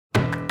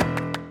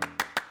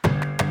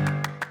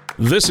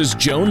This is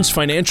Jones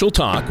Financial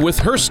Talk with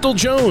Hurstel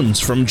Jones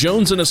from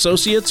Jones &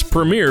 Associates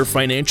Premier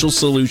Financial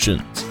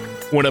Solutions.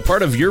 When a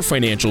part of your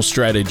financial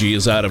strategy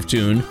is out of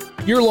tune,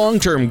 your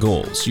long-term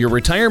goals, your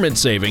retirement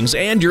savings,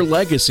 and your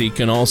legacy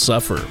can all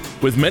suffer.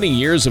 With many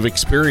years of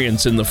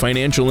experience in the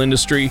financial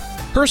industry,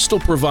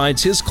 Hurstel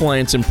provides his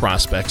clients and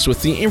prospects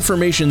with the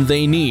information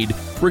they need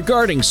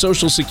regarding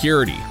Social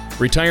Security,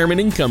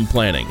 retirement income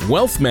planning,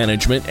 wealth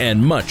management,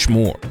 and much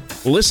more.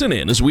 Listen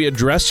in as we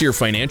address your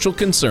financial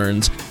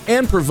concerns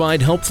and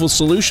provide helpful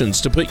solutions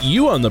to put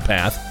you on the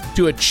path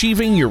to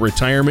achieving your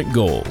retirement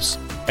goals.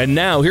 And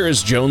now here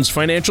is Jones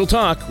Financial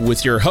Talk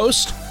with your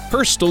host,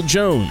 Hurstel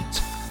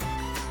Jones.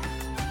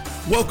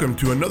 Welcome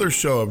to another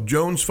show of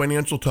Jones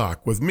Financial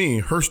Talk with me,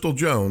 Hurstel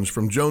Jones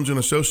from Jones &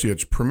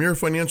 Associates Premier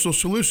Financial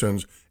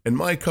Solutions, and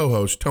my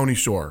co-host, Tony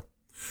Shore.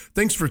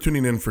 Thanks for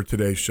tuning in for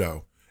today's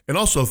show. And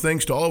also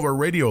thanks to all of our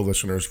radio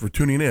listeners for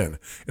tuning in,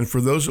 and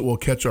for those that will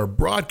catch our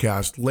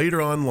broadcast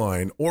later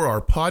online or our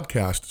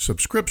podcast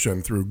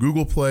subscription through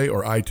Google Play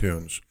or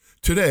iTunes.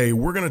 Today,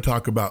 we're going to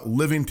talk about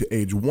living to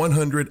age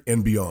 100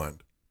 and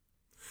beyond.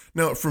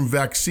 Now, from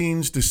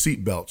vaccines to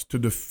seatbelts to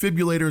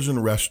defibrillators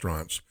in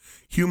restaurants,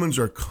 humans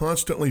are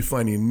constantly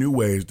finding new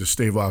ways to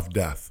stave off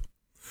death.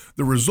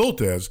 The result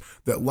is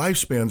that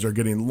lifespans are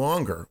getting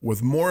longer,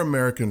 with more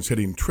Americans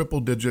hitting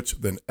triple digits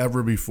than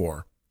ever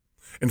before.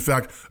 In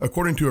fact,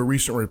 according to a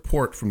recent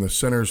report from the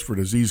Centers for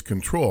Disease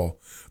Control,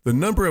 the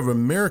number of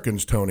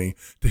Americans, Tony,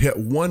 to hit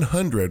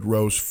 100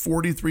 rose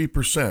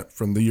 43%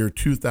 from the year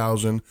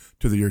 2000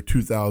 to the year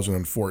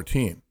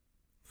 2014.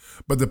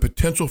 But the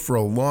potential for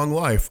a long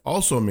life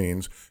also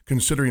means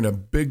considering a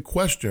big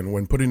question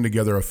when putting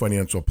together a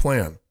financial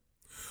plan.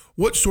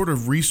 What sort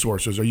of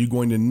resources are you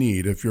going to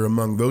need if you're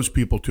among those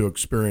people to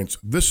experience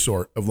this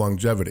sort of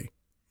longevity?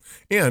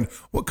 And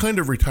what kind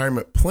of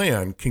retirement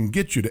plan can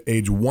get you to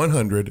age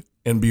 100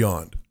 and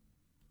beyond?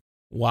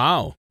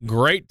 Wow,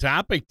 great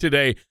topic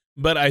today.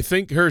 But I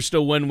think,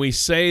 Hurstel, when we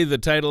say the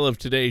title of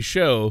today's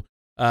show,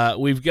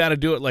 we've got to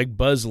do it like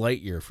Buzz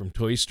Lightyear from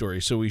Toy Story.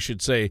 So we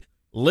should say,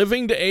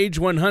 living to age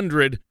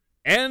 100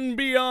 and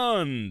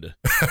beyond.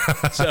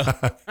 So,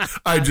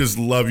 I just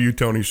love you,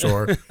 Tony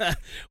Shore.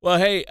 Well,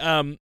 hey,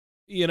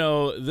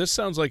 this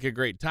sounds like a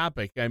great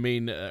topic. I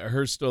mean,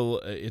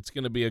 Hurstel, it's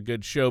going to be a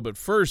good show. But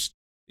first,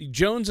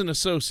 Jones &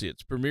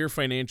 Associates, Premier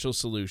Financial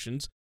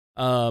Solutions.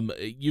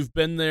 You've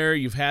been there,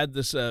 you've had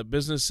this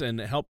business and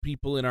helped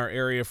people in our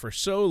area for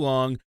so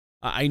long.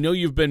 I know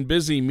you've been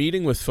busy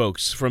meeting with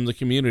folks from the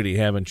community,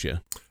 haven't you?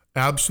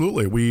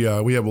 Absolutely. We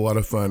have a lot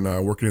of fun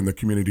working in the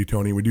community,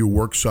 Tony. We do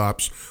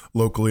workshops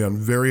locally on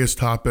various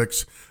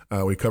topics.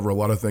 We cover a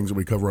lot of things that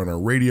we cover on our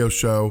radio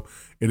show.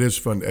 It is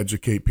fun to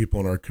educate people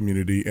in our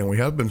community, and we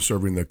have been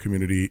serving the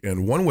community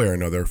in one way or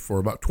another for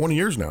about 20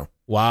 years now.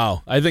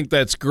 Wow. I think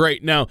that's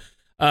great. Now,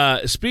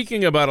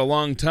 speaking about a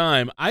long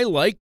time, I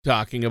like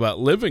talking about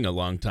living a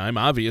long time.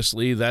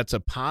 Obviously, that's a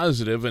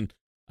positive, and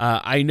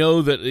I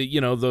know that,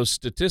 those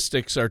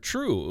statistics are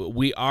true.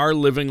 We are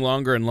living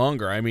longer and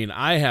longer. I mean,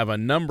 I have a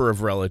number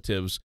of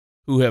relatives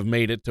who have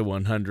made it to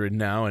 100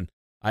 now, and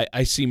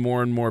I see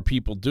more and more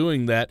people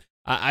doing that.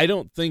 I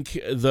don't think,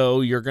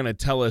 though, you're going to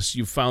tell us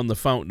you found the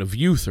fountain of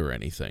youth or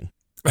anything,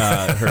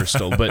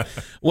 Hurstel. But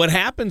what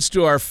happens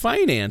to our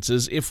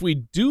finances if we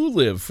do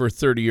live for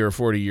 30 or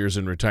 40 years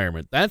in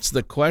retirement? That's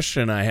the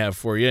question I have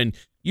for you. And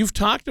you've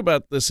talked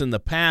about this in the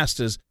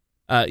past as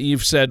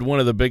you've said one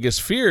of the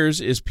biggest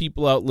fears is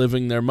people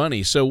outliving their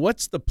money. So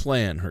what's the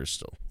plan,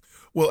 Hurstel?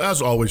 Well,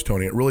 as always,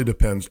 Tony, it really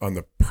depends on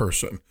the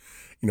person.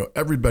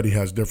 Everybody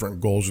has different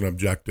goals and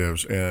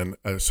objectives, and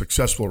a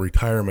successful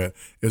retirement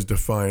is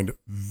defined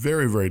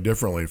very, very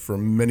differently for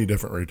many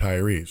different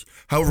retirees.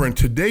 However, in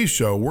today's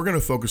show, we're going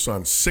to focus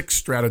on 6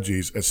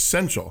 strategies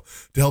essential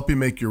to help you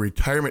make your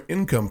retirement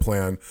income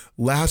plan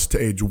last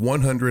to age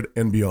 100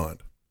 and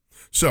beyond.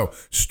 So,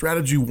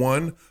 strategy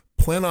 1,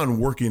 plan on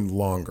working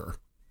longer.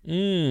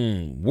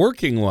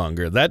 Working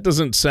longer. That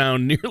doesn't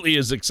sound nearly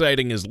as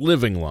exciting as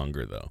living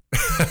longer, though.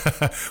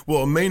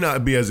 Well, it may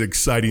not be as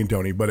exciting,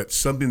 Tony, but it's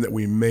something that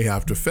we may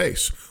have to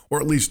face, or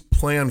at least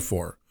plan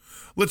for.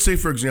 Let's say,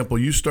 for example,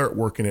 you start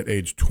working at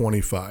age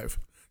 25,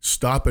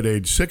 stop at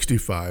age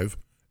 65,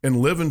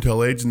 and live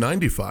until age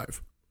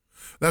 95.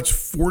 That's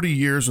 40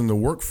 years in the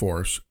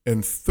workforce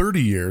and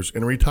 30 years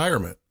in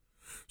retirement.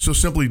 So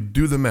simply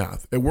do the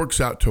math. It works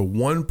out to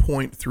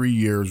 1.3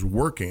 years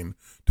working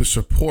to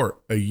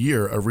support a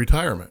year of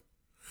retirement.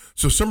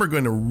 So some are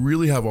going to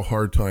really have a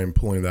hard time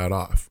pulling that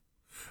off.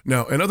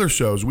 Now, in other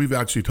shows, we've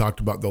actually talked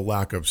about the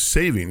lack of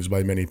savings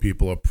by many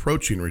people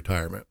approaching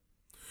retirement.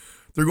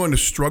 They're going to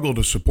struggle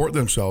to support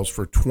themselves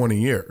for 20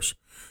 years.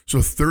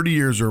 So 30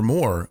 years or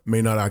more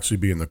may not actually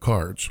be in the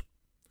cards.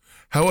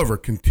 However,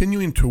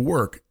 continuing to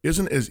work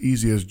isn't as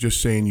easy as just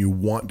saying you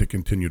want to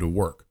continue to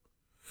work.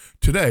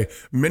 Today,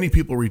 many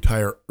people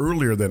retire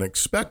earlier than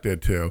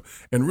expected to,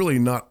 and really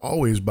not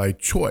always by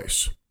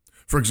choice.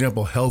 For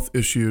example, health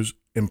issues,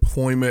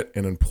 employment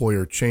and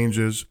employer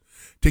changes,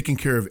 taking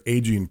care of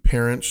aging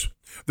parents.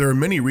 There are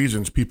many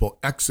reasons people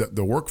exit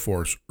the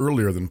workforce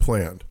earlier than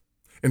planned.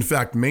 In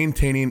fact,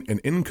 maintaining an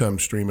income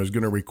stream is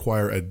going to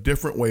require a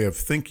different way of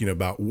thinking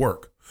about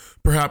work,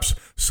 perhaps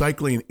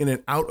cycling in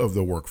and out of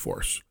the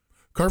workforce,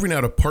 carving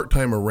out a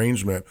part-time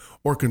arrangement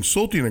or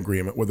consulting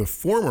agreement with a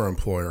former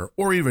employer,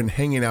 or even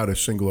hanging out a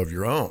single of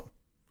your own.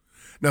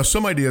 Now,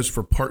 some ideas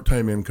for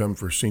part-time income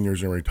for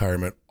seniors in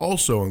retirement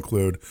also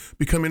include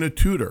becoming a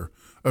tutor,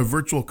 a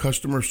virtual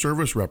customer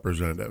service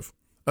representative,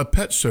 a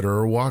pet sitter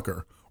or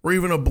walker, or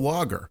even a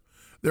blogger.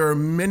 There are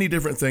many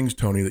different things,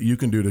 Tony, that you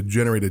can do to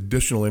generate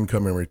additional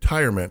income in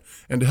retirement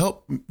and to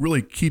help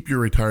really keep your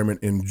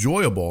retirement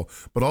enjoyable,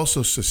 but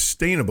also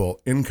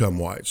sustainable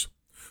income-wise.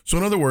 So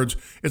in other words,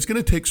 it's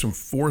going to take some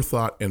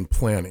forethought and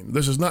planning.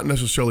 This is not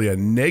necessarily a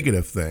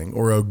negative thing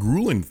or a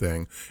grueling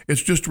thing.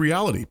 It's just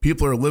reality.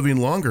 People are living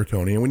longer,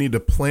 Tony, and we need to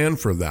plan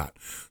for that.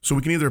 So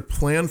we can either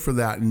plan for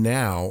that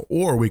now,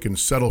 or we can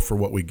settle for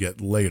what we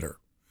get later.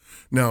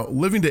 Now,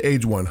 living to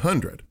age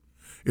 100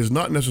 is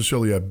not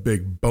necessarily a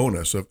big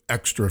bonus of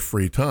extra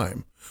free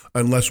time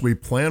unless we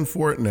plan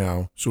for it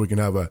now so we can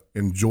have an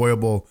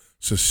enjoyable,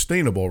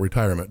 sustainable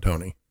retirement,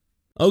 Tony.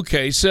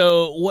 Okay,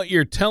 so what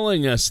you're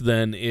telling us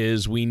then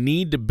is we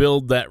need to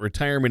build that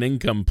retirement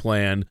income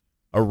plan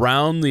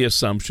around the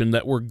assumption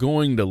that we're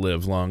going to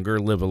live longer,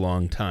 live a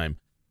long time.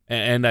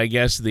 And I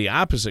guess the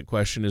opposite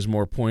question is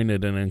more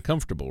pointed and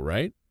uncomfortable,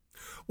 right?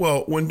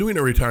 Well, when doing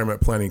a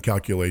retirement planning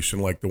calculation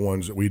like the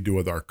ones that we do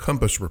with our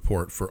Compass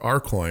report for our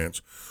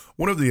clients,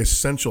 one of the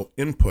essential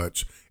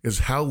inputs is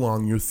how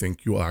long you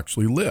think you'll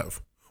actually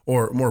live.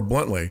 Or more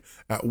bluntly,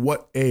 at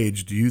what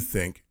age do you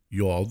think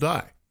you'll all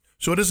die?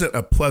 So it isn't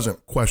a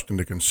pleasant question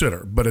to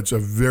consider, but it's a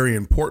very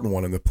important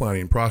one in the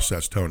planning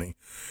process, Tony.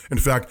 In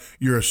fact,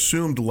 your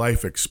assumed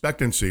life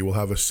expectancy will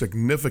have a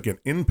significant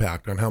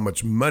impact on how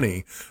much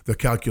money the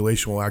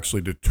calculation will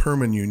actually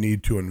determine you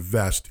need to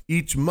invest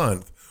each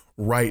month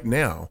right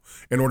now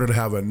in order to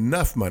have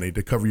enough money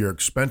to cover your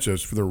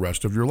expenses for the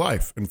rest of your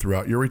life and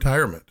throughout your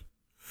retirement.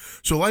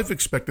 So life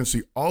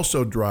expectancy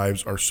also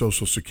drives our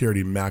Social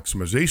Security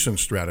maximization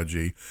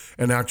strategy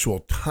and actual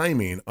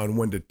timing on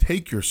when to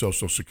take your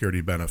Social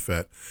Security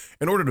benefit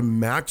in order to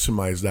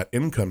maximize that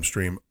income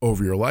stream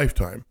over your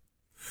lifetime.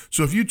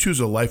 So if you choose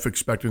a life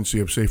expectancy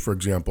of, say, for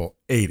example,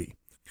 80,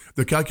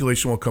 the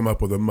calculation will come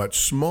up with a much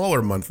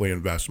smaller monthly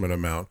investment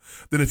amount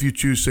than if you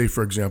choose, say,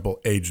 for example,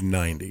 age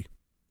 90.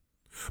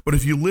 But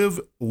if you live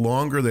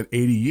longer than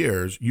 80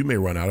 years, you may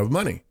run out of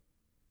money.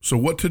 So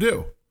what to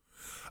do?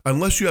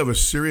 Unless you have a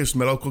serious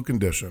medical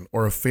condition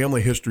or a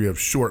family history of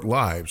short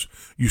lives,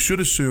 you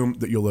should assume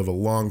that you'll live a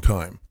long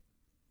time.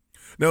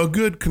 Now, a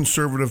good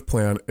conservative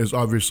plan is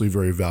obviously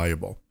very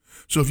valuable.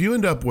 So if you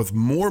end up with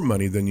more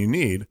money than you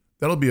need,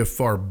 that'll be a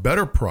far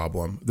better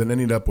problem than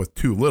ending up with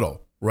too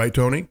little. Right,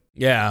 Tony?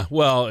 Yeah,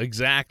 well,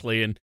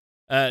 exactly. And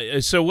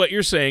so what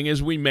you're saying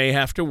is we may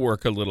have to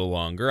work a little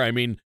longer. I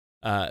mean,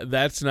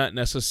 that's not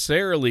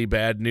necessarily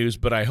bad news,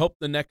 but I hope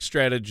the next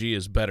strategy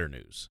is better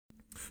news.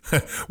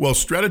 Well,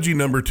 strategy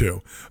number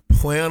 2,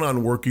 plan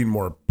on working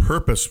more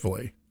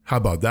purposefully. How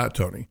about that,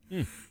 Tony?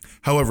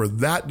 However,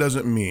 that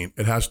doesn't mean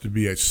it has to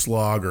be a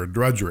slog or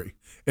drudgery.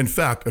 In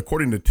fact,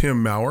 according to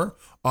Tim Maurer,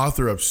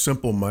 author of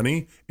Simple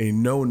Money, a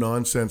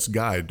no-nonsense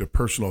guide to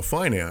personal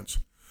finance,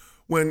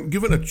 when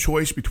given a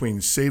choice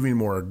between saving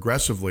more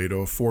aggressively to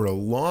afford a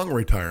long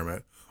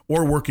retirement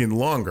or working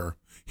longer,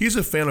 he's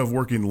a fan of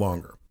working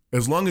longer,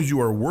 as long as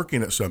you are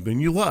working at something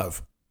you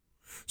love.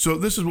 So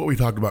this is what we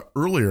talked about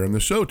earlier in the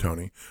show,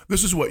 Tony.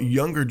 This is what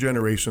younger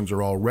generations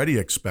are already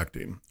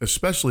expecting,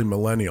 especially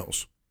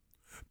millennials.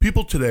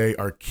 People today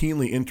are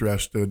keenly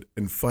interested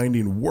in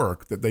finding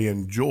work that they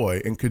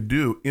enjoy and could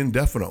do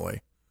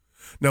indefinitely.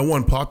 Now,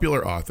 one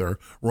popular author,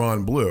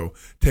 Ron Blue,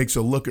 takes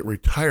a look at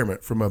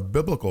retirement from a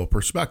biblical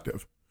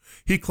perspective.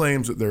 He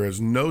claims that there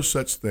is no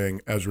such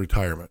thing as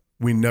retirement.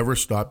 We never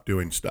stop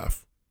doing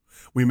stuff.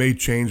 We may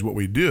change what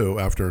we do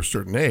after a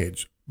certain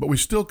age, but we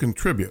still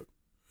contribute.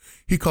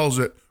 He calls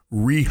it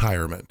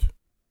rehirement.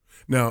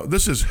 Now,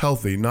 this is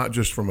healthy not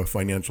just from a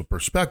financial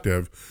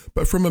perspective,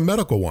 but from a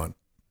medical one.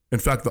 In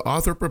fact, the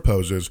author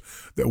proposes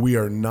that we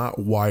are not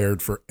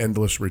wired for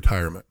endless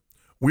retirement.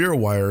 We are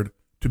wired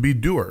to be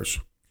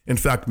doers. In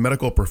fact,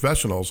 medical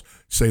professionals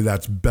say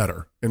that's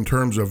better in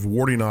terms of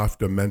warding off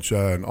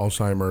dementia and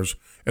Alzheimer's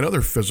and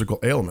other physical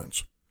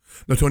ailments.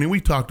 Now, Tony, we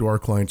talk to our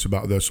clients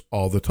about this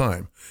all the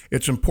time.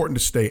 It's important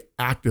to stay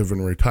active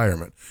in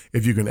retirement.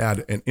 If you can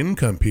add an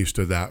income piece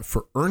to that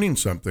for earning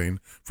something,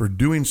 for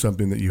doing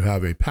something that you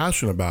have a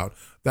passion about,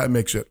 that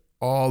makes it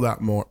all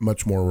that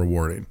much more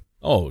rewarding.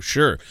 Oh,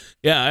 sure.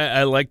 Yeah,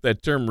 I like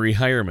that term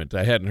rehirement.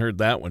 I hadn't heard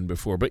that one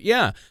before. But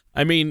yeah,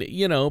 I mean,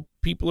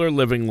 people are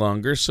living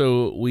longer,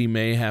 so we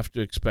may have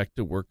to expect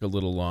to work a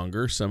little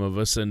longer, some of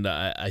us. And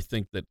I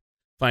think that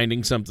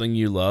finding something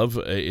you love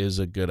is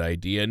a good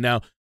idea.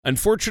 Now,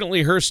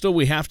 unfortunately, Hurstel,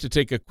 we have to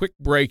take a quick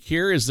break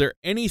here. Is there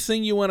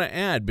anything you want to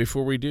add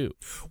before we do?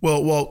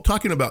 Well, while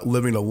talking about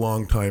living a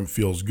long time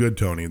feels good,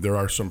 Tony, there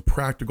are some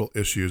practical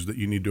issues that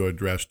you need to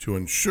address to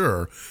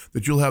ensure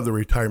that you'll have the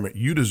retirement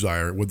you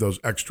desire with those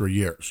extra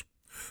years.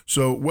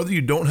 So whether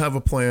you don't have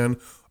a plan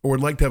or would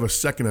like to have a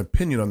second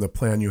opinion on the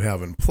plan you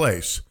have in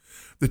place,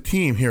 The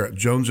team here at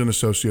Jones &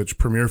 Associates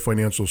Premier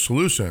Financial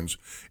Solutions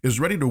is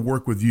ready to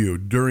work with you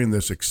during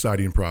this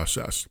exciting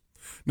process.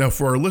 Now,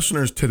 for our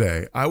listeners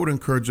today, I would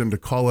encourage them to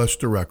call us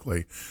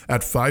directly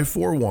at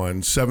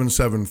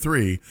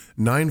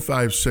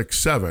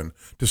 541-773-9567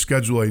 to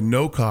schedule a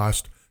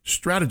no-cost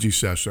strategy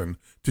session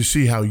to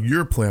see how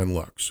your plan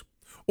looks.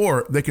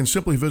 Or they can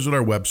simply visit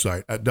our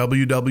website at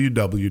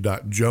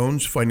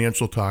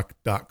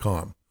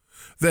www.jonesfinancialtalk.com.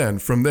 Then,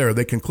 from there,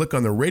 they can click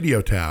on the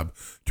radio tab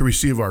to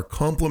receive our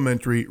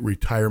complimentary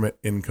Retirement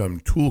Income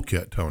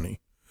Toolkit, Tony.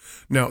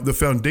 Now, the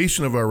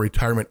foundation of our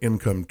Retirement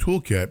Income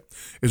Toolkit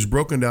is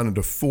broken down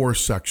into 4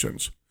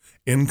 sections: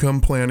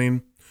 income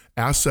planning,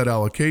 asset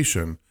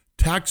allocation,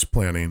 tax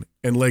planning,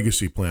 and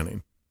legacy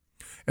planning.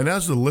 And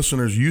as the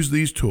listeners use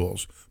these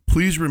tools,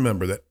 please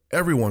remember that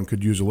everyone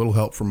could use a little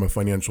help from a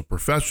financial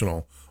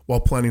professional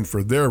while planning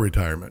for their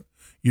retirement.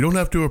 You don't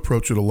have to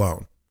approach it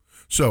alone.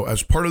 So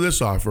as part of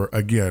this offer,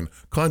 again,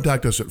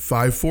 contact us at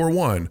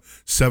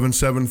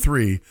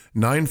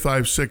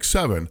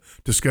 541-773-9567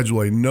 to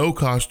schedule a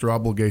no-cost or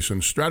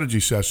obligation strategy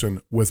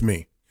session with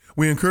me.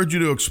 We encourage you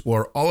to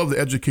explore all of the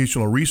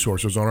educational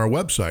resources on our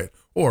website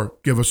or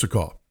give us a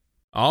call.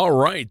 All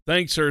right.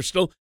 Thanks,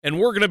 Hurstel. And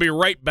we're going to be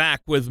right back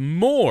with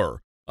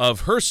more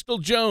of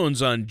Hurstel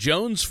Jones on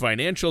Jones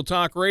Financial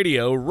Talk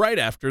Radio right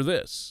after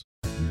this.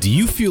 Do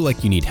you feel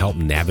like you need help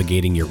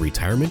navigating your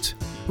retirement?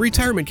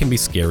 Retirement can be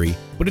scary,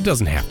 but it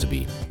doesn't have to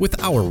be.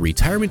 With our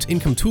Retirement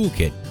Income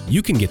Toolkit,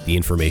 you can get the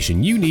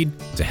information you need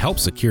to help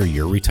secure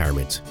your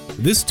retirement.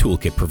 This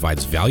toolkit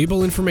provides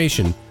valuable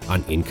information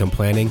on income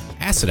planning,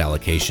 asset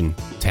allocation,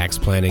 tax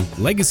planning,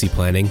 legacy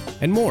planning,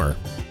 and more.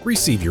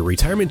 Receive your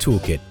Retirement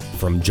Toolkit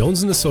from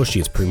Jones &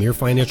 Associates Premier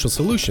Financial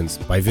Solutions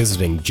by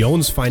visiting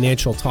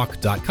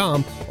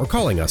jonesfinancialtalk.com or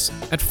calling us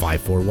at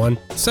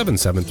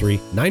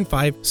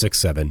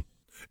 541-773-9567.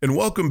 And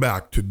welcome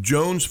back to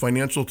Jones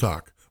Financial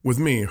Talk with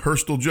me,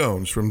 Hurstel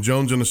Jones from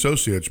Jones &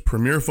 Associates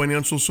Premier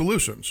Financial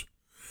Solutions.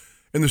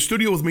 In the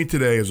studio with me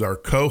today is our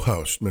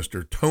co-host,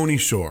 Mr. Tony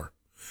Shore.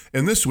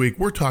 And this week,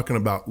 we're talking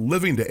about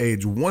living to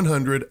age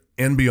 100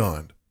 and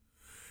beyond.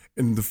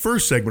 In the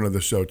first segment of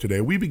the show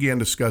today, we began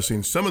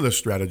discussing some of the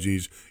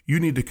strategies you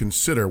need to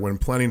consider when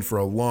planning for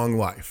a long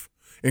life,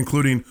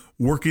 including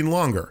working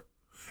longer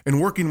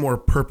and working more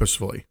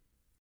purposefully.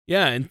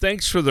 Yeah, and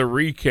thanks for the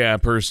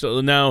recap,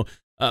 Hurstel. Now,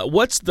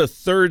 what's the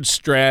third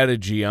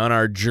strategy on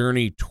our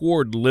journey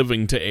toward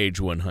living to age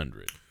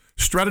 100?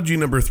 Strategy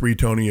number 3,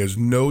 Tony, is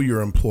know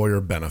your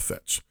employer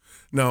benefits.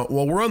 Now,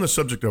 while we're on the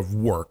subject of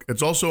work,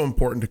 it's also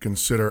important to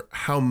consider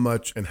how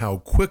much and how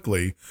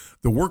quickly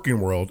the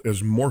working world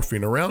is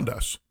morphing around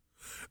us.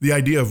 The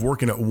idea of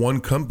working at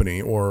one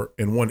company or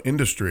in one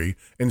industry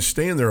and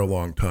staying there a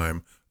long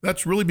time,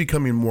 that's really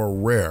becoming more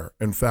rare.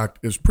 In fact,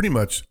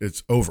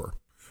 it's over.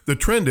 The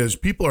trend is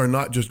people are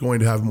not just going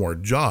to have more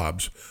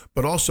jobs,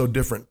 but also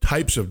different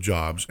types of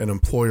jobs and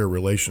employer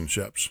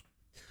relationships.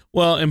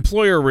 Well,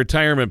 employer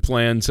retirement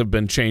plans have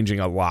been changing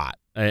a lot.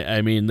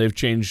 I mean, they've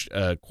changed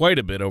quite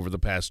a bit over the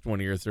past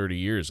 20 or 30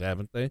 years,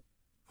 haven't they?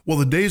 Well,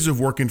 the days of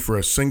working for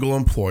a single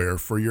employer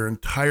for your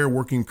entire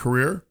working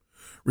career,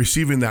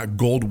 receiving that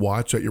gold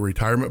watch at your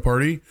retirement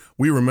party,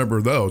 we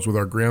remember those with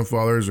our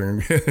grandfathers,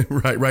 and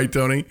right,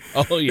 Tony?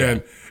 Oh, yeah.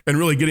 And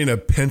really getting a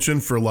pension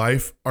for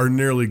life are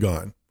nearly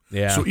gone.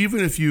 Yeah. So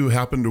even if you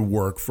happen to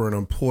work for an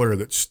employer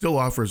that still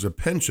offers a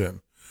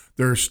pension,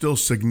 there are still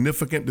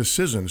significant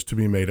decisions to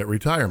be made at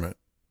retirement.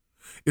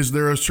 Is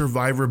there a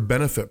survivor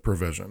benefit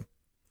provision?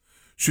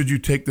 Should you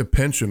take the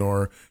pension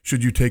or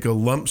should you take a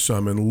lump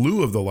sum in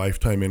lieu of the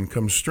lifetime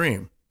income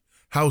stream?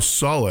 How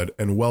solid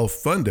and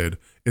well-funded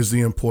is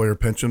the employer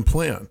pension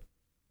plan?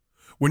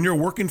 When you're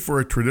working for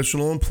a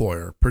traditional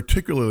employer,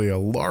 particularly a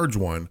large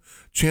one,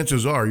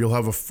 chances are you'll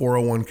have a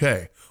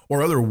 401k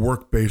or other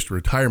work-based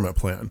retirement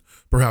plan,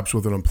 perhaps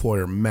with an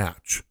employer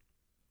match.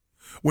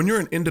 When you're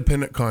an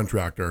independent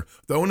contractor,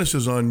 the onus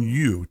is on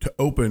you to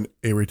open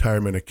a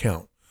retirement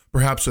account,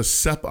 perhaps a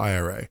SEP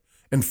IRA,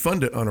 and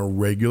fund it on a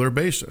regular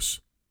basis.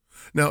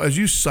 Now, as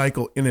you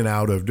cycle in and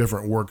out of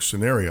different work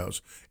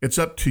scenarios, it's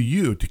up to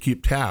you to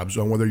keep tabs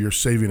on whether you're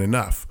saving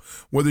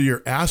enough, whether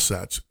your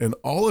assets and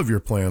all of your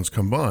plans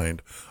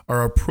combined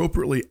are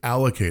appropriately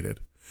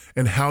allocated,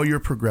 and how you're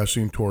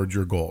progressing towards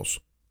your goals.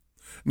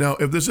 Now,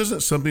 if this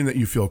isn't something that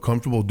you feel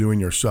comfortable doing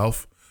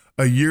yourself,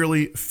 a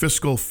yearly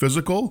fiscal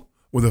physical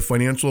with a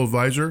financial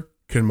advisor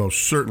can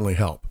most certainly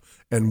help.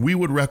 And we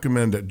would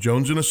recommend at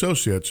Jones &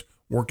 Associates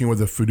working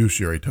with a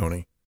fiduciary,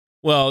 Tony.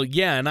 Well,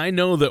 yeah, and I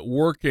know that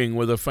working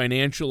with a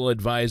financial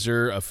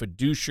advisor, a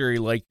fiduciary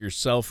like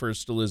yourself,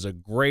 Hurstel, is a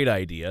great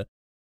idea,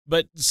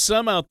 but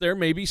some out there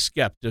may be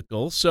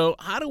skeptical. So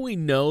how do we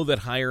know that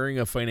hiring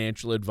a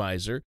financial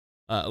advisor,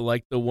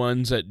 like the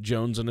ones at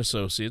Jones &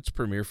 Associates,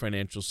 Premier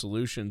Financial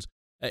Solutions,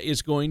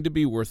 is going to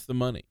be worth the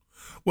money?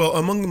 Well,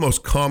 among the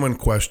most common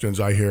questions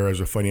I hear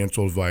as a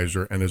financial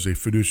advisor and as a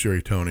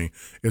fiduciary, Tony,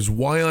 is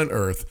why on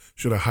earth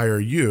should I hire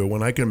you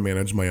when I can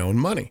manage my own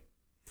money?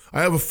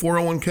 I have a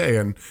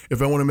 401k, and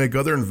if I want to make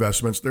other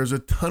investments, there's a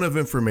ton of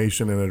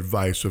information and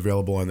advice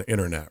available on the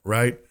internet,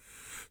 right?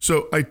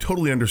 So I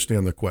totally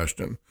understand the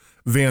question.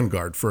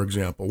 Vanguard, for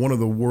example, one of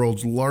the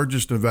world's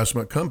largest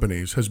investment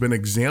companies, has been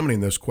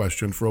examining this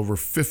question for over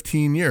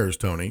 15 years,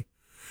 Tony.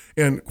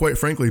 And quite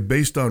frankly,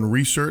 based on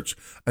research,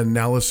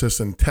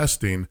 analysis, and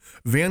testing,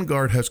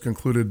 Vanguard has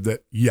concluded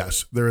that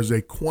yes, there is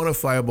a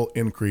quantifiable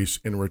increase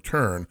in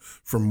return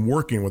from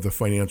working with a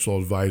financial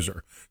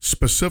advisor,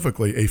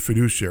 specifically a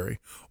fiduciary,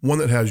 one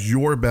that has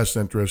your best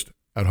interest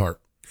at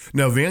heart.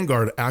 Now,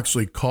 Vanguard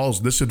actually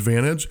calls this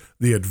advantage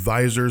the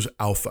advisor's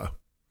alpha.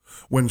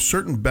 When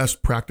certain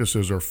best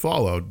practices are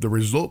followed, the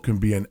result can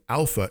be an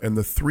alpha in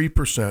the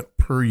 3%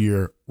 per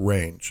year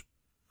range.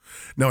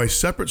 Now, a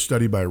separate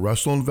study by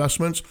Russell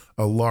Investments,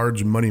 a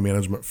large money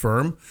management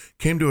firm,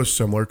 came to a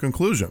similar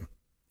conclusion.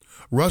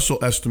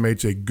 Russell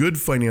estimates a good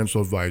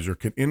financial advisor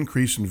can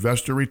increase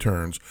investor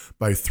returns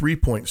by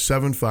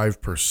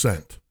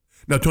 3.75%.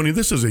 Now, Tony,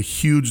 this is a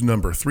huge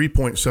number.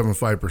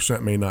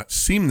 3.75% may not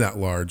seem that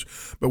large,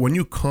 but when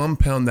you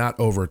compound that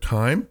over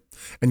time,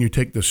 and you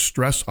take the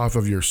stress off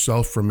of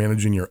yourself from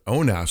managing your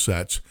own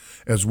assets,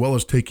 as well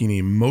as taking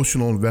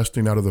emotional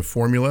investing out of the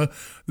formula,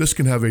 this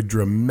can have a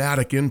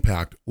dramatic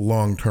impact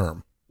long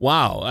term.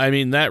 Wow. I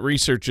mean, that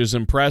research is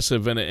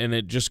impressive, and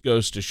it just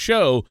goes to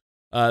show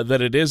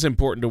that it is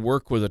important to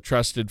work with a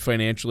trusted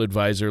financial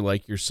advisor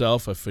like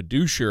yourself, a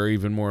fiduciary,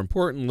 even more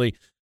importantly.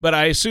 But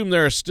I assume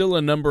there are still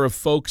a number of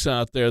folks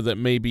out there that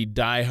may be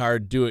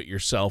diehard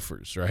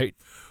do-it-yourselfers, right?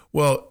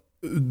 Well,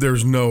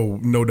 there's no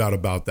doubt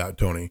about that,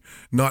 Tony.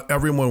 Not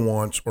everyone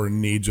wants or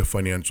needs a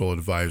financial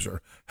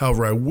advisor.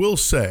 However, I will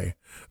say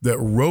that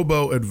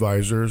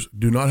robo-advisors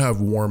do not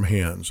have warm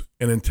hands.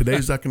 And in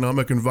today's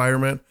economic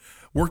environment,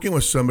 working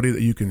with somebody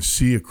that you can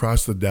see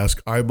across the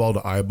desk, eyeball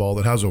to eyeball,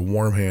 that has a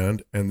warm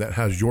hand and that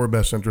has your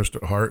best interest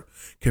at heart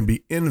can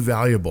be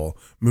invaluable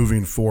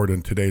moving forward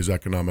in today's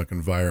economic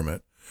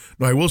environment.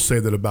 Now, I will say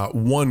that about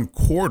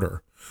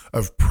 1/4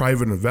 of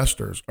private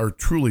investors are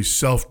truly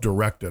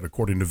self-directed,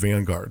 according to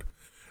Vanguard.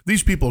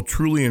 These people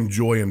truly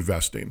enjoy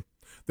investing.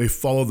 They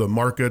follow the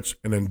markets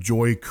and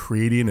enjoy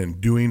creating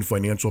and doing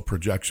financial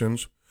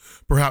projections.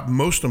 Perhaps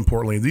most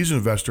importantly, these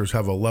investors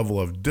have a level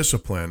of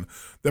discipline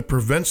that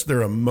prevents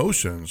their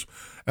emotions,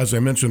 as I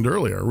mentioned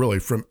earlier, really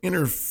from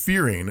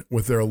interfering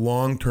with their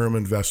long-term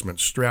investment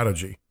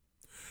strategy.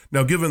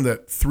 Now, given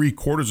that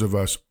 3/4 of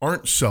us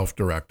aren't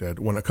self-directed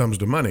when it comes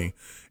to money,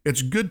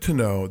 it's good to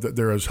know that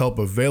there is help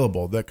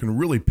available that can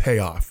really pay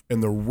off in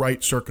the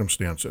right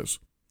circumstances.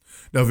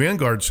 Now,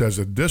 Vanguard says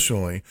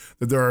additionally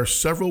that there are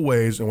several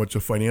ways in which a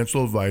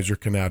financial advisor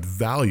can add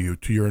value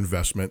to your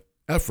investment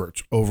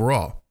efforts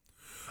overall.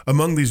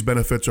 Among these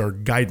benefits are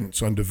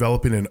guidance on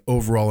developing an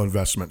overall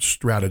investment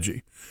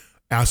strategy,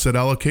 asset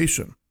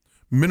allocation,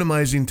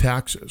 minimizing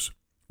taxes,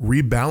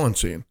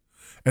 rebalancing,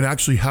 and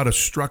actually how to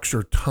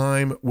structure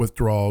time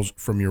withdrawals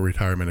from your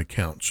retirement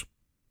accounts.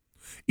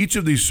 Each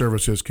of these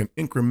services can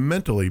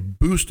incrementally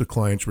boost a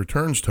client's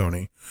returns,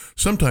 Tony,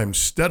 sometimes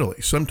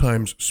steadily,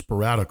 sometimes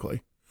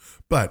sporadically.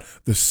 But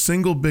the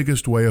single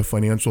biggest way a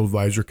financial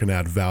advisor can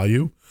add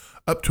value,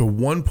 up to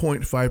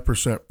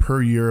 1.5%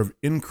 per year of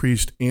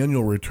increased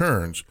annual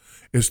returns,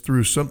 is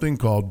through something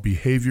called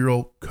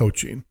behavioral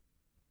coaching.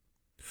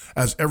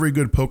 As every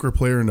good poker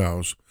player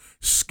knows,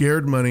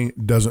 scared money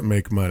doesn't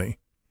make money.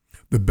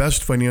 The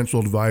best financial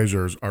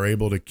advisors are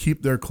able to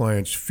keep their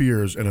clients'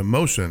 fears and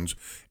emotions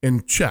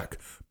in check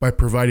by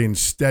providing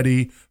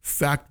steady,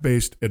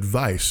 fact-based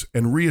advice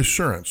and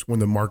reassurance when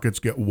the markets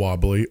get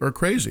wobbly or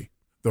crazy.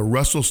 The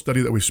Russell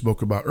study that we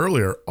spoke about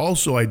earlier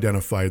also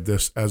identified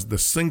this as the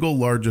single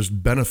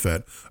largest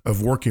benefit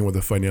of working with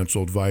a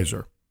financial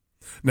advisor.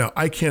 Now,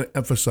 I can't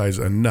emphasize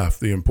enough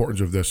the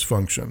importance of this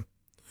function.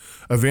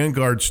 A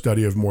Vanguard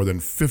study of more than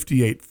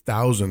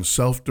 58,000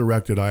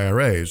 self-directed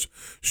IRAs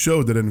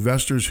showed that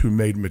investors who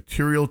made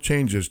material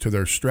changes to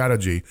their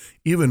strategy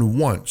even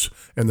once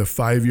in the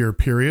 5-year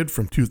period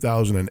from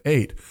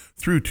 2008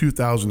 through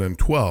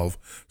 2012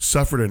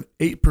 suffered an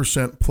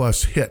 8%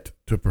 plus hit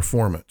to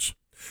performance.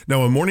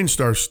 Now, a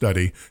Morningstar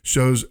study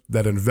shows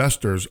that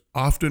investors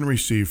often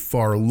receive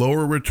far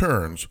lower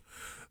returns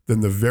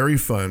than the very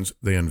funds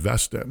they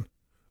invest in.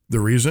 The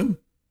reason?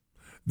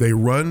 They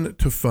run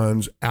to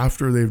funds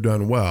after they've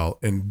done well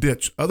and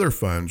ditch other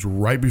funds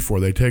right before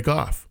they take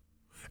off.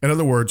 In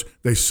other words,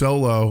 they sell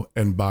low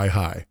and buy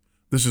high.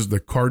 This is the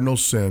cardinal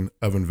sin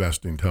of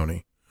investing,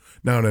 Tony.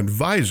 Now, an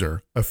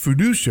advisor, a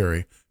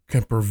fiduciary,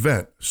 can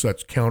prevent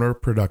such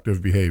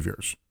counterproductive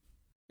behaviors.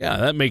 Yeah,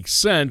 that makes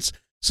sense.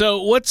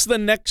 So what's the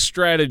next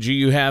strategy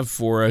you have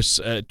for us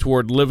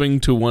toward living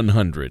to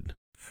 100?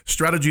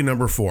 Strategy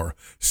number 4,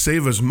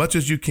 save as much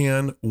as you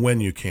can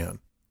when you can.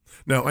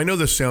 Now, I know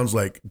this sounds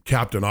like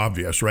Captain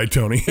Obvious, right,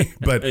 Tony?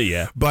 But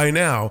Yeah. By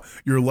now,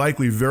 you're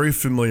likely very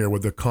familiar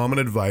with the common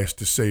advice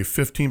to save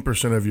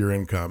 15% of your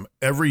income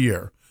every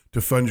year to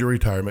fund your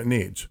retirement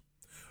needs.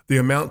 The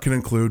amount can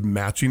include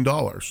matching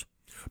dollars.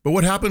 But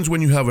what happens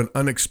when you have an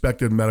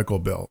unexpected medical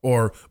bill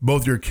or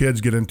both your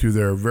kids get into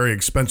their very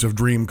expensive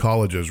dream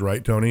colleges,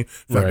 right, Tony?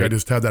 In fact, Right. I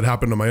just had that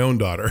happen to my own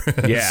daughter.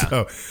 Yeah.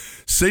 So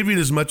saving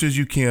as much as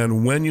you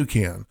can when you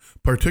can,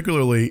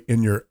 particularly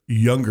in your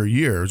younger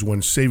years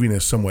when saving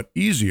is somewhat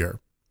easier.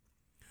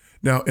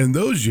 Now, in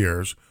those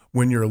years,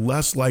 when you're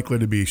less likely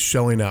to be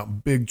shelling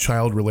out big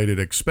child-related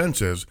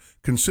expenses,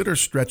 consider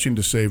stretching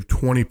to save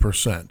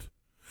 20%.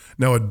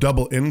 Now, a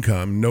double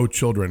income, no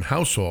children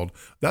household,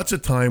 that's a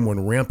time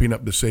when ramping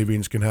up the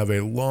savings can have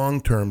a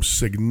long-term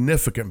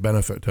significant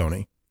benefit,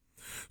 Tony.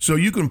 So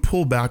you can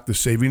pull back the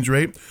savings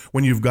rate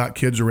when you've got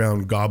kids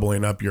around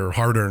gobbling up your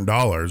hard-earned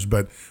dollars,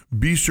 but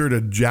be sure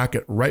to jack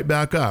it right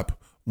back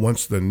up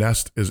once the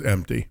nest is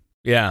empty.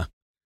 Yeah.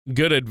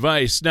 Good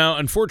advice. Now,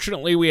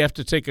 unfortunately, we have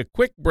to take a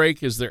quick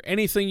break. Is there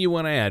anything you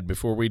want to add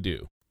before we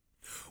do?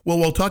 Well,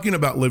 while talking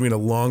about living a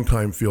long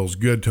time feels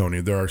good,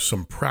 Tony, there are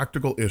some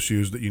practical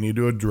issues that you need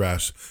to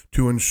address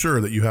to ensure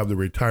that you have the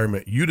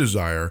retirement you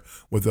desire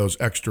with those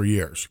extra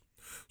years.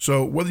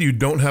 So whether you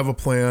don't have a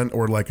plan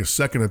or like a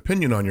second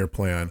opinion on your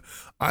plan,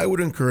 I would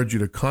encourage you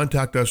to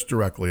contact us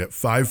directly at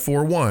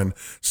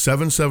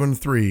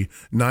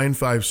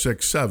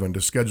 541-773-9567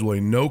 to schedule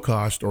a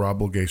no-cost or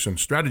obligation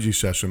strategy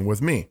session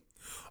with me.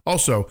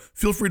 Also,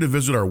 feel free to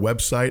visit our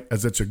website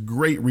as it's a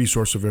great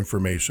resource of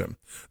information.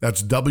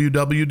 That's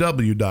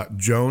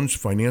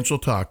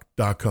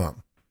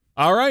www.jonesfinancialtalk.com.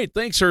 All right.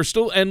 Thanks,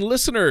 Hurstel. And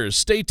listeners,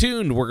 stay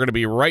tuned. We're going to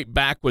be right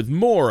back with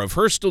more of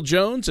Hurstel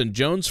Jones and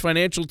Jones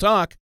Financial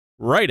Talk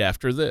right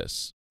after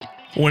this.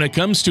 When it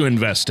comes to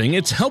investing,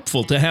 it's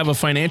helpful to have a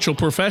financial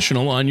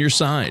professional on your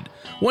side,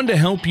 one to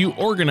help you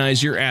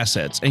organize your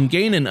assets and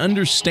gain an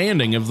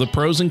understanding of the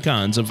pros and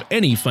cons of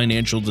any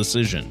financial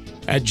decision.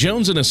 At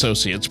Jones &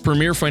 Associates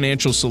Premier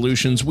Financial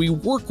Solutions, we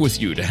work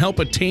with you to help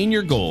attain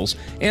your goals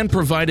and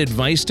provide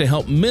advice to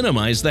help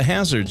minimize the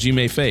hazards you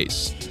may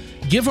face.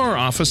 Give our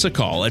office a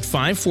call at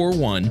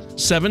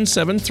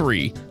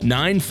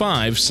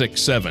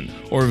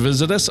 541-773-9567 or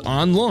visit us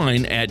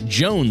online at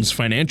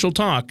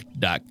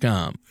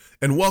jonesfinancialtalk.com.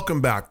 And welcome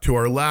back to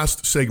our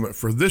last segment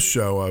for this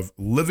show of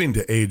Living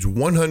to Age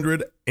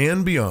 100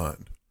 and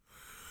Beyond.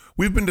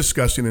 We've been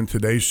discussing in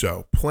today's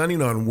show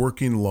planning on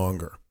working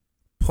longer,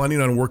 planning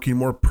on working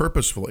more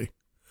purposefully,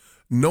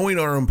 knowing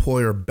our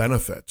employer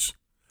benefits,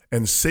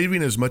 and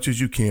saving as much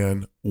as you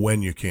can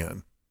when you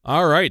can.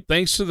 All right.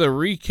 Thanks for the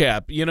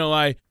recap. You know,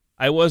 I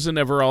wasn't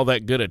ever all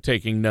that good at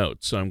taking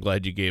notes, so I'm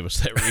glad you gave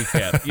us that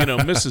recap. You know,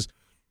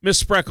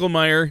 Miss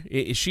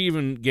Sprecklemeyer, she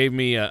even gave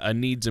me a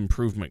needs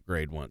improvement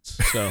grade once.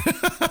 So,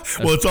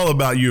 well, it's all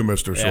about you,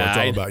 Mr. Shore. It's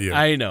all about you.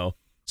 I know.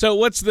 So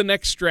what's the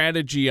next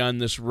strategy on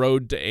this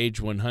road to age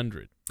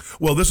 100?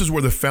 Well, this is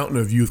where the fountain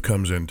of youth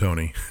comes in,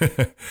 Tony.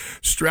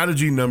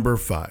 Strategy number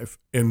 5,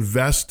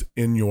 invest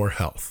in your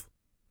health.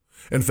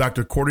 In fact,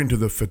 according to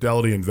the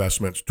Fidelity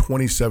Investments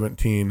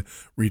 2017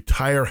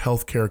 Retire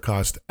Healthcare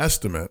Cost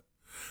Estimate,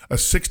 a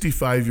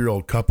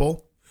 65-year-old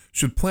couple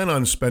should plan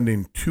on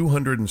spending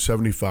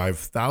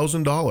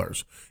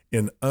 $275,000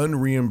 in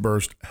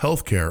unreimbursed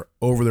healthcare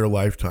over their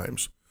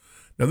lifetimes.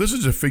 Now, this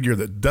is a figure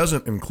that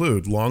doesn't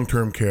include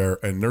long-term care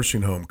and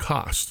nursing home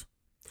costs.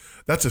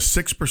 That's a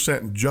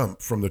 6%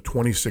 jump from the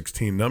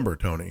 2016 number,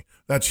 Tony.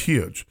 That's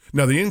huge.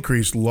 Now, the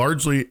increase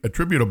largely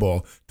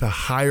attributable to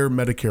higher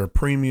Medicare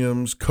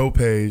premiums,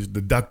 copays,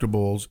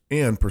 deductibles,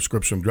 and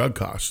prescription drug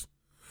costs.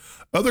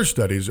 Other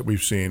studies that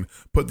we've seen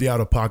put the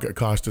out-of-pocket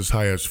cost as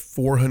high as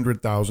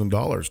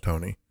 $400,000,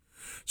 Tony.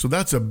 So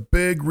that's a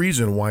big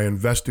reason why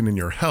investing in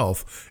your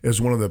health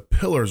is one of the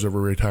pillars of a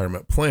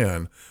retirement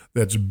plan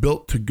that's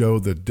built to go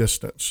the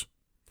distance.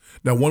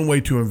 Now, one way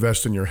to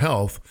invest in your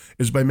health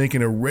is by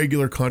making a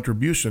regular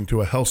contribution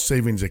to a health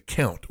savings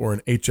account or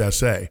an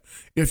HSA,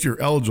 if you're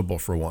eligible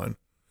for one.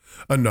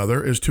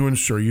 Another is to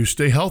ensure you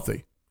stay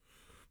healthy.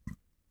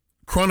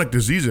 Chronic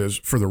diseases,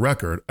 for the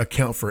record,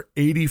 account for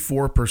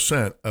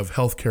 84% of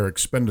healthcare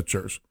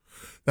expenditures.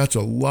 That's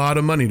a lot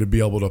of money to be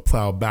able to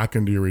plow back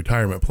into your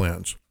retirement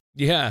plans.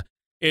 Yeah,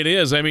 it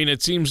is. I mean,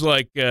 it sounds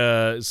like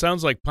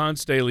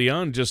Ponce de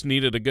Leon just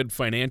needed a good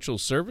financial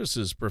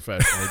services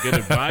professional, a good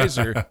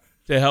advisor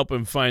to help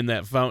him find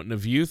that fountain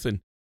of youth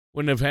and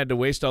wouldn't have had to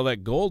waste all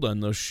that gold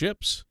on those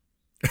ships.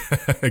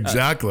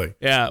 Exactly.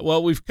 Yeah,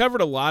 well, we've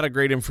covered a lot of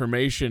great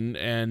information,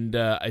 and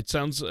it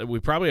sounds we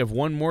probably have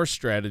one more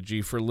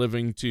strategy for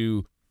living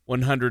to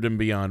 100 and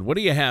beyond. What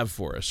do you have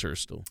for us,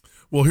 Hurstel?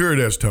 Well, here it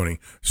is, Tony.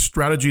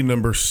 Strategy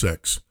number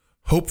 6,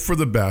 hope for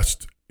the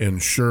best,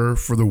 insure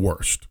for the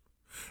worst.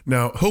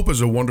 Now, hope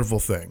is a wonderful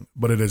thing,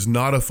 but it is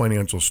not a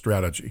financial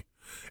strategy.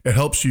 It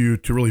helps you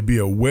to really be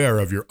aware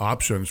of your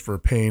options for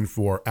paying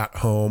for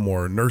at-home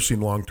or nursing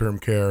long-term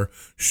care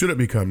should it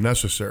become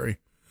necessary.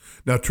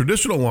 Now,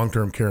 traditional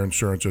long-term care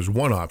insurance is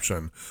one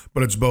option,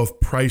 but it's both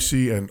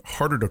pricey and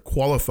harder to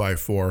qualify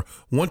for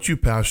once you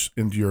pass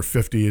into your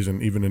 50s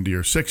and even into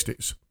your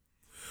 60s.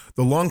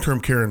 The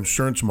long-term care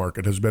insurance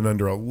market has been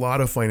under a lot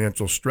of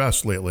financial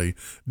stress lately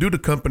due to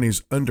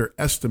companies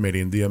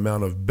underestimating the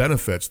amount of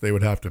benefits they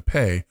would have to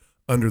pay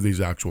under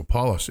these actual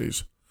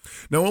policies.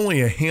 Now,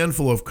 only a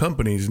handful of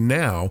companies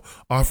now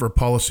offer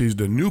policies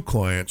to new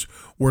clients,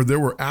 where there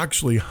were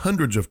actually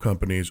hundreds of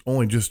companies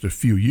only just a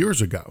few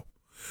years ago.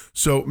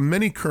 So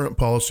many current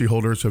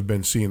policyholders have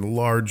been seeing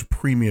large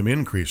premium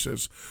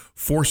increases,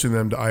 forcing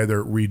them to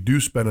either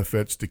reduce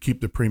benefits to keep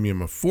the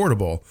premium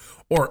affordable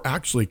or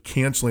actually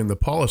canceling the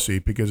policy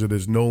because it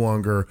is no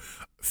longer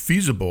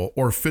feasible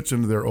or fits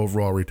into their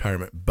overall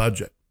retirement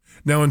budget.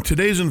 Now, in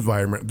today's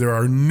environment, there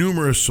are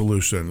numerous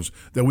solutions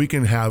that we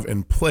can have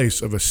in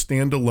place of a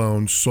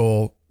standalone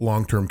sole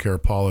long-term care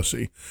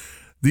policy.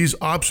 These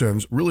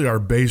options really are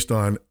based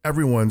on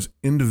everyone's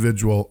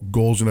individual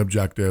goals and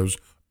objectives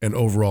and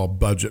overall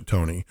budget,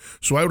 Tony.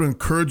 So I would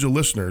encourage the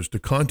listeners to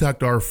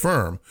contact our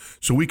firm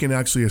so we can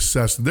actually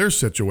assess their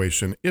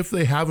situation if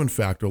they have in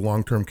fact a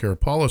long-term care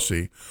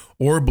policy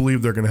or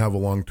believe they're going to have a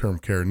long-term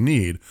care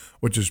need,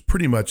 which is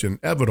pretty much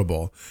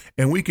inevitable.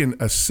 And we can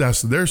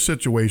assess their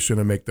situation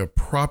and make the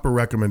proper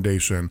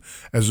recommendation,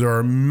 as there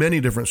are many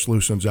different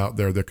solutions out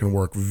there that can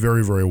work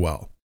very, very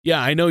well. Yeah,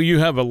 I know you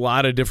have a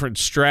lot of different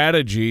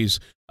strategies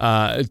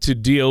to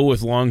deal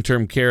with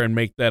long-term care and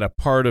make that a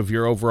part of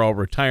your overall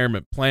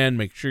retirement plan.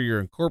 Make sure you're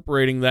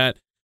incorporating that.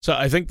 So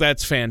I think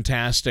that's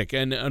fantastic.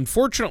 And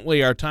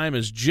unfortunately, our time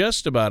is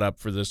just about up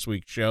for this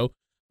week's show.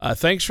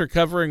 Thanks for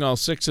covering all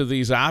 6 of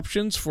these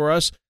options for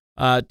us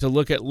to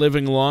look at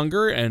living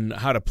longer and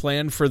how to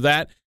plan for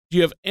that. Do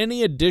you have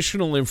any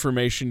additional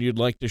information you'd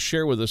like to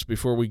share with us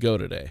before we go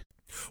today?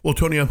 Well,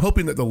 Tony, I'm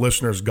hoping that the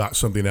listeners got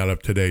something out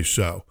of today's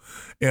show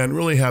and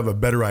really have a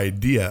better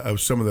idea of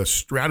some of the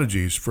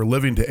strategies for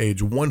living to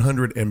age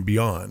 100 and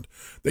beyond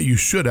that you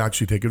should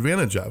actually take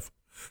advantage of.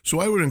 So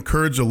I would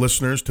encourage the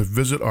listeners to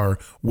visit our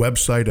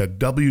website at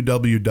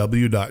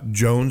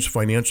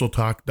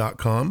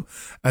www.jonesfinancialtalk.com,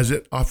 as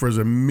it offers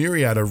a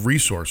myriad of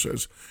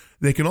resources.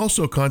 They can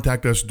also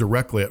contact us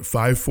directly at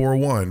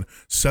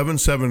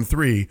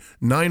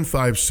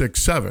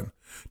 541-773-9567.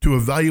 to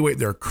evaluate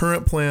their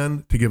current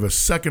plan, to give a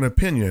second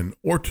opinion,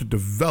 or to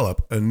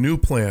develop a new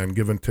plan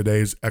given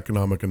today's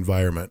economic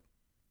environment.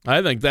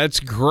 I think that's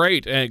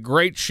great. A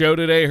great show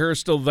today,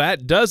 Hurstel.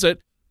 That does it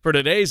for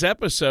today's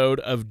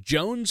episode of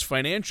Jones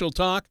Financial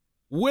Talk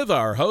with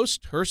our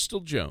host,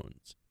 Hurstel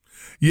Jones.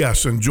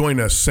 Yes, and join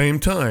us same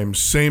time,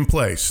 same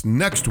place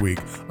next week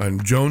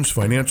on Jones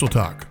Financial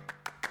Talk.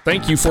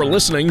 Thank you for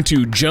listening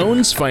to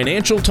Jones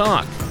Financial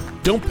Talk.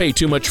 Don't pay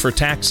too much for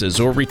taxes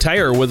or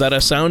retire without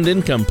a sound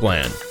income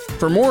plan.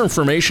 For more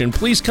information,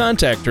 please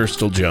contact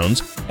Hurstel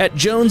Jones at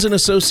Jones &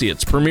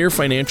 Associates Premier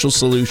Financial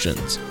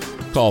Solutions.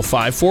 Call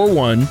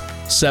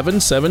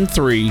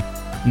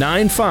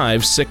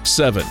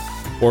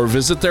 541-773-9567 or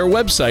visit their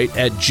website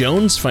at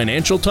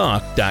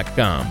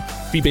jonesfinancialtalk.com.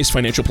 Fee-based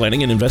financial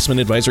planning and investment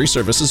advisory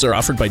services are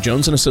offered by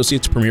Jones &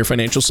 Associates Premier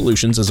Financial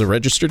Solutions as a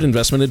registered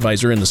investment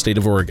advisor in the state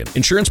of Oregon.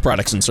 Insurance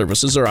products and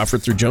services are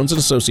offered through Jones &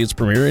 Associates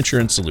Premier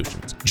Insurance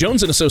Solutions.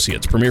 Jones &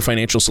 Associates Premier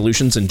Financial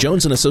Solutions and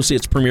Jones &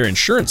 Associates Premier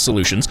Insurance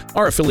Solutions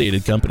are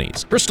affiliated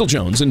companies. Hurstel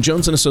Jones and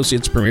Jones &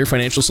 Associates Premier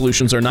Financial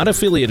Solutions are not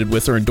affiliated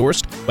with or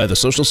endorsed by the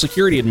Social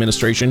Security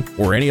Administration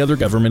or any other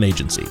government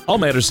agency. All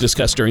matters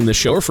discussed during this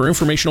show are for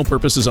informational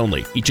purposes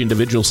only. Each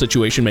individual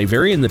situation may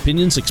vary, and the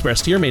opinions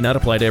expressed here may not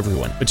apply to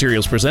everyone.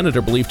 Materials presented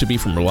are believed to be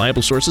from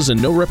reliable sources,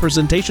 and no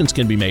representations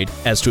can be made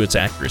as to its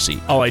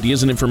accuracy. All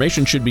ideas and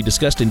information should be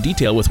discussed in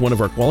detail with one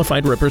of our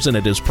qualified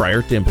representatives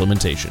prior to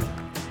implementation.